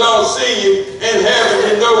look up and don't see you in heaven,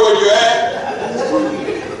 you know where you're at.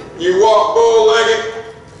 You walk bull-legged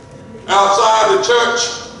outside the church.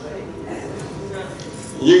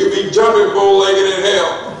 You can be jumping bull-legged in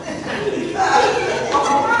hell.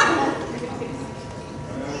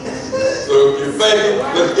 So if you're faking,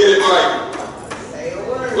 let's get it right.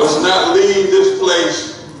 Let's not leave this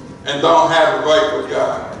place and don't have it right with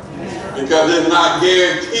God. Because it's not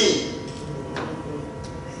guaranteed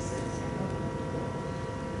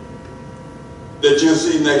that you'll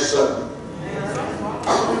see next Sunday.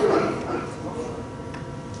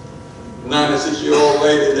 96-year-old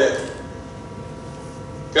lady that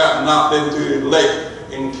got knocked into the lake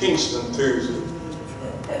in Kingston Tuesday.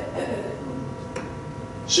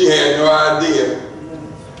 She had no idea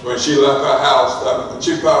when she left her house.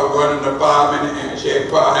 She probably wasn't in the 5 minute and she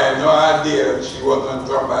probably had no idea she wasn't going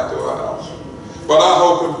to come back to her house. But I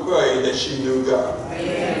hope and pray that she knew God.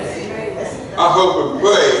 I hope and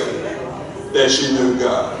pray that she knew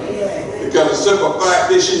God. Because the simple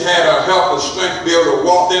fact is she had her health and strength to be able to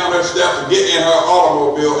walk down her steps and get in her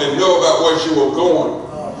automobile and know about where she was going.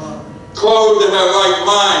 Clothed in her right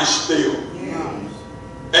mind still.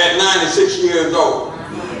 At 96 years old.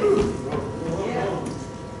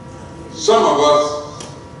 Some of us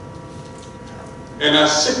in our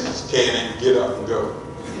 60s can't even get up and go.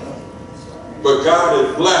 But God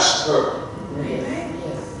has blessed her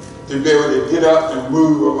to be able to get up and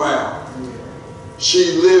move around.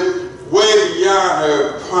 She lived way beyond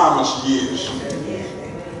her promised years.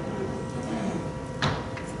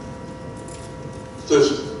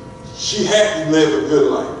 So she had to live a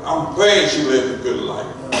good life. I'm praying she lived a good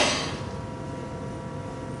life.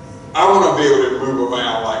 I want to be able to move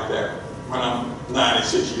around like that when I'm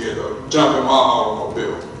 96 years old, jump in my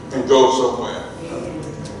automobile and go somewhere.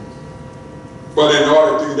 But in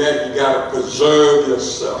order to do that, you got to preserve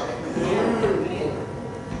yourself.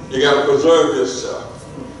 You got to preserve yourself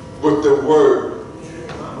with the Word.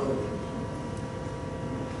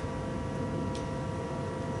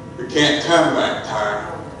 We can't turn back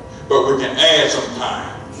time, but we can add some time.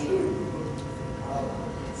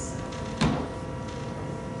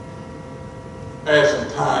 Add some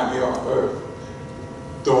time here on earth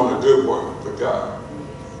doing a good work for God.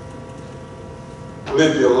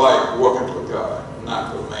 Live your life working for God,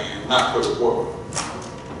 not for man, not for the world.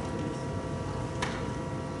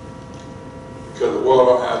 Because the world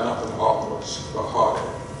don't have nothing to offer us but heartache.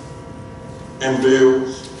 And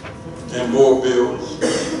bills, and more bills,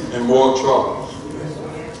 and more troubles,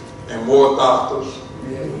 and more doctors.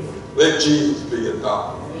 Let Jesus be a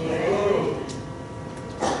doctor.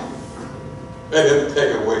 Let him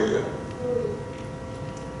take away your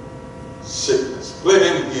sickness. Let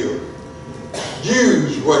him heal.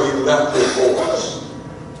 Use what he left here for us.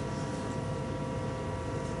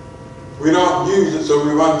 We don't use it, so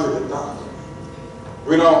we run to the doctor.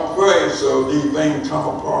 We don't pray, so these things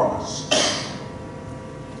come upon us.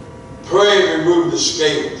 Pray and remove the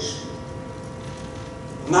scales.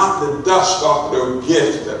 Knock the dust off those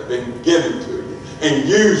gifts that have been given to you and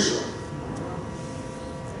use them.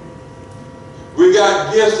 We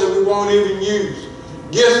got gifts that we won't even use.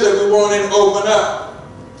 Gifts that we won't even open up.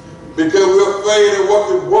 Because we're afraid of what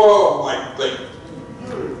the world might think.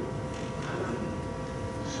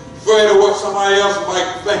 Afraid of what somebody else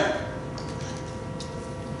might think.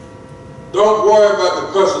 Don't worry about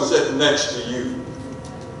the person sitting next to you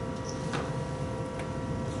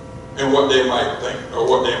and what they might think or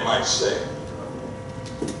what they might say.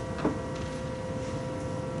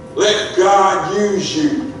 Let God use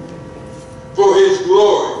you for his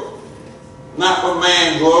glory. Not for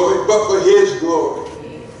man's glory, but for his glory.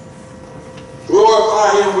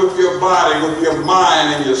 Glorify him with your body, with your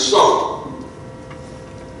mind, and your soul.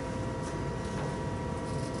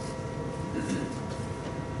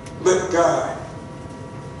 Let God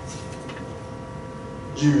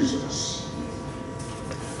use us.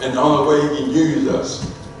 And the only way he can use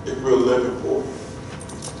us is we're living for him.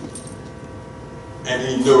 And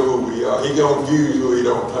he knows who we are. He don't use who he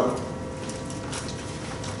don't know.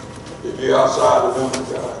 If you're outside the will of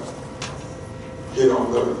God, he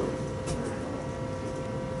don't know you.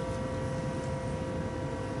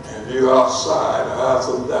 And if you're outside the house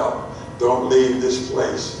of doubt, don't leave this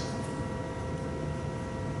place.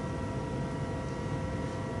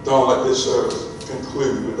 Don't let this service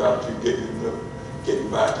conclude without you getting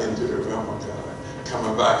back into the realm of God,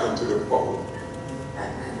 coming back into the fold.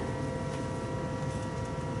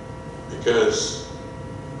 Because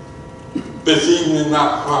this evening is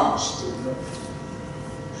not promised.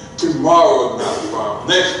 Tomorrow is not promised.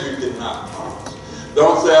 Next week is not promised.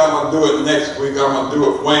 Don't say I'm going to do it next week. I'm going to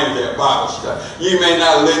do it Wednesday at Bible study. You may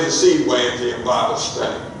not live to see Wednesday in Bible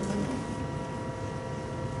study.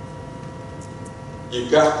 You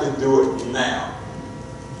got to do it now.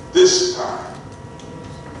 This time.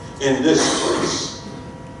 In this place.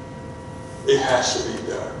 It has to be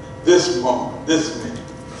done. This moment. This minute.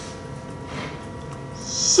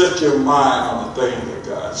 Set your mind on the things of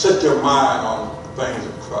God. Set your mind on the things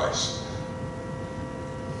of Christ.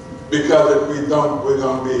 Because if we don't, we're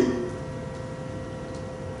going to be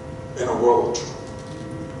in a world of trouble.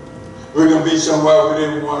 We're going to be somewhere we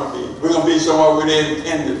didn't want to be. We're going to be somewhere we didn't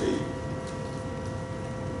intend to be.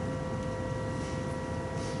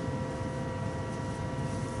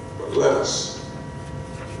 But let us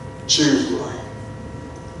choose life.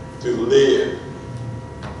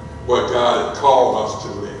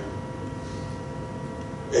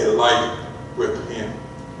 a life with him.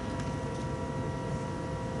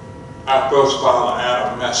 Our first father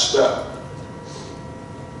Adam messed up.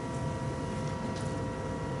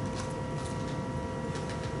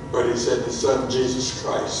 But he said the Son Jesus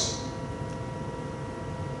Christ,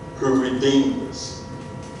 who redeemed us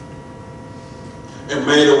and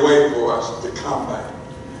made a way for us to come back,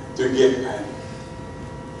 to get back.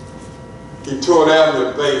 He tore down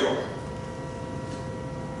the veil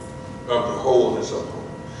of the wholeness of hope,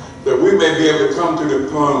 that we may be able to come to the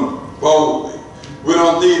throne boldly. We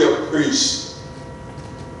don't need a priest.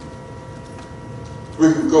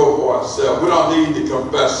 We can go for ourselves. We don't need to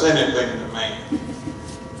confess anything to man.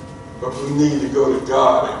 But we need to go to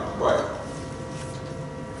God in prayer.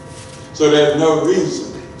 So there's no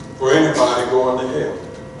reason for anybody going to hell.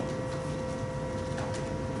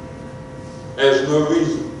 There's no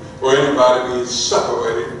reason for anybody being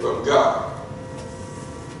separated from God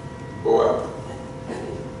forever.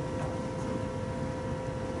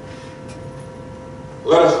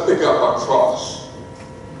 Let us pick up our cross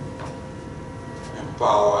and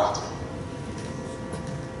follow after him.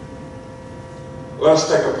 Let us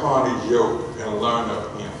take upon his yoke and learn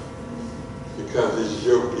of him, because his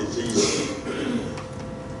yoke is easy.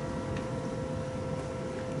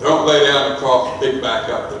 Don't lay down the cross and pick back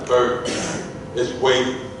up the burden. It's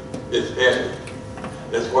weighty, it's heavy.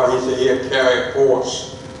 That's why he said he'll carry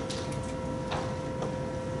force.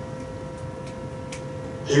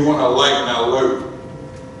 He want to lighten our load,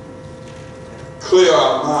 clear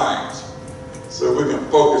our minds so we can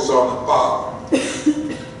focus on the Father.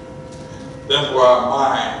 That's where our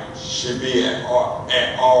mind should be at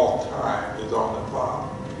all times, is on the Father.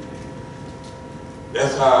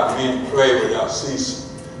 That's how men pray without ceasing.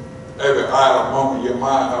 Every idle moment your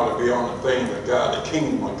mind ought to be on the things of God, the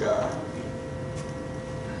kingdom of God.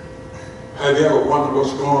 Have you ever wondered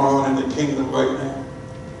what's going on in the kingdom right now?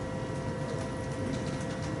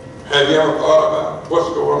 Have you ever thought about what's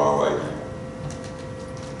going on right now?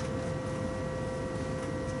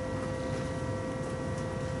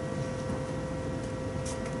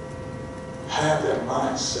 Have that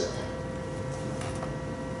mindset.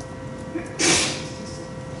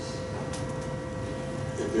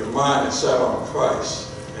 If your mind is set on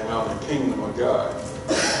Christ and on the kingdom of God,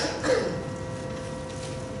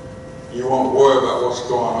 you won't worry about what's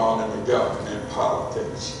going on in the government and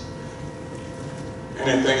politics.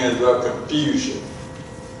 Anything that's of confusion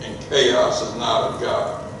and chaos is not of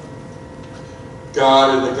God.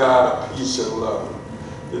 God is the God of peace and love.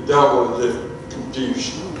 The devil is the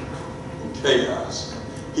confusion and chaos.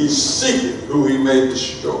 He's seeking who he may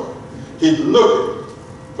destroy. He's looking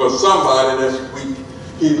for somebody that's weak.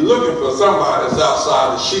 He's looking for somebody that's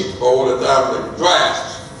outside the sheepfold, that's out of the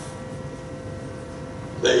grass,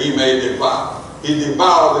 that he may devour. He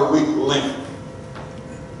devoured the weak link.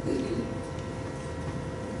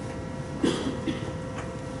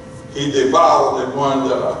 He devoured the ones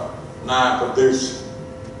that are non-producing,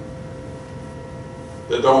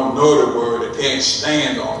 that don't know the word, that can't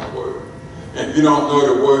stand on the word. And if you don't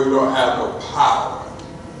know the word, you don't have no power.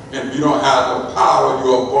 And if you don't have no power,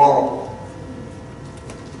 you're vulnerable.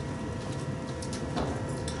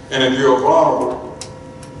 And if you're vulnerable,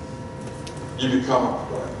 you become a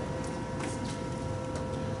prey.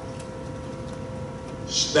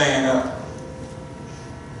 Stand up.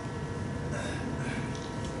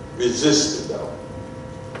 Resist the devil.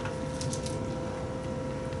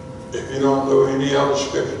 If you don't know any other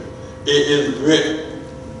scripture, it is written.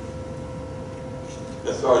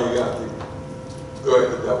 That's all you got to do. Go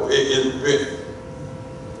at the devil. It is written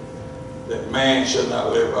that man shall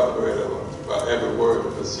not live by bread alone, by every word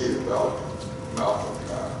that proceedeth out of the mouth of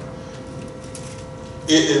God.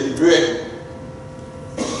 It is written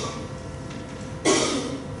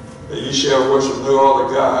that you shall worship no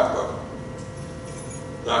other God but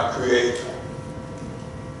thy Creator.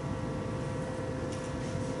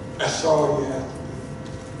 That's all you have to do.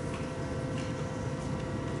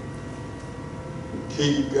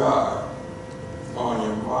 Keep God on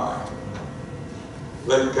your mind.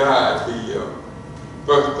 Let God be your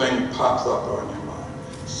first thing that pops up on your mind.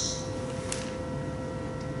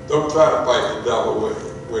 Don't try to fight the devil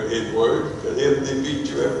with his word, because he'll defeat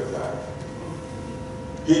you every time.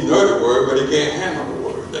 He knows the word, but he can't handle the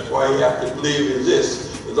word. That's why he has to believe is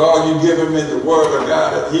this. Because all you give him is the word of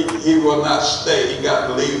God, he will not stay. He got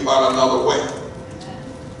to leave by another way.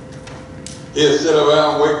 He'll sit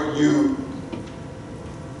around wait for you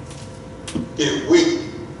get weak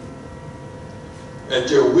at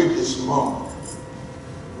your weakest moment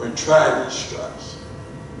when tragedy strikes.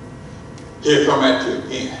 He'll come at you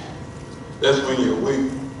again. That's when you're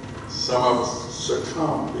weak. Some of us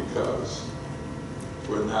succumb because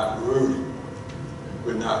We're not rooted.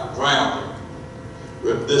 We're not grounded.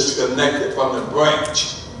 We're disconnected from the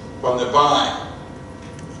branch, from the vine.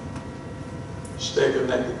 Stay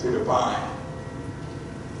connected to the vine.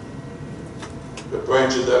 The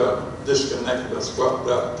branches that are disconnected are swept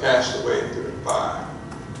up, cast away into the vine.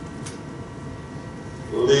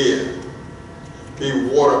 Live. Be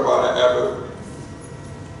watered by the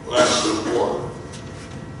everlasting water.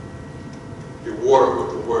 Be watered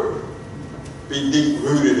with the word. Be deep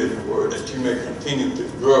rooted in the word that you may continue to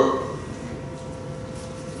grow.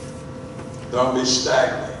 Don't be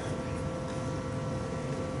stagnant.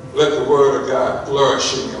 Let the word of God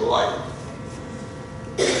flourish in your life.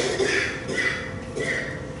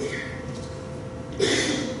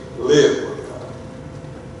 Live with God.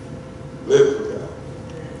 Live with God.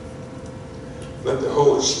 Let the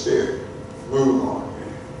Holy Spirit move on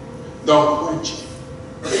you. Don't quench it.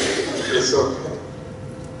 It's okay.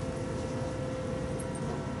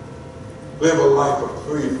 Live a life of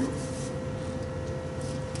freedom.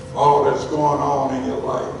 All that's going on in your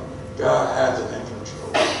life, God has it in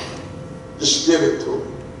control. Just give it to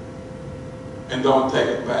him. And don't take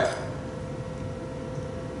it back.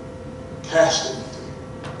 Cast it to him.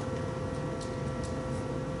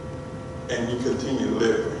 And you continue to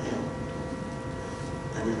live for him.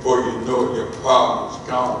 And before you know it, your problem is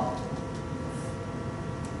gone.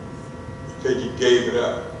 Because you gave it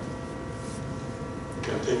up.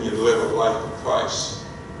 Continue to live a life of Christ.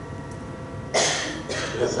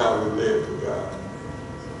 That's how we live for God.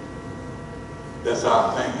 That's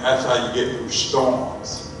our thing. That's how you get through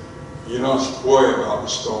storms. You don't worry about the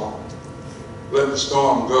storm. Let the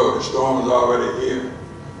storm go. The storm is already here.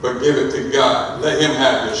 But give it to God. Let him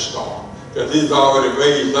have your storm. Because he's already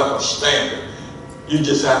raised up a standard. You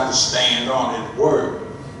just have to stand on his word.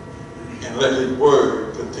 And let his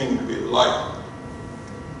word continue to be light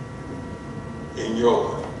in your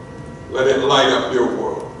life. Let it light up your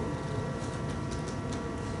world.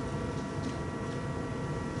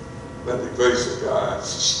 Let the grace of God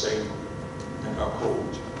sustain you and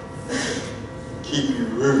uphold you. Keep you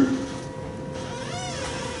rooted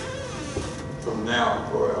from now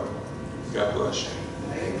and forever. God bless you.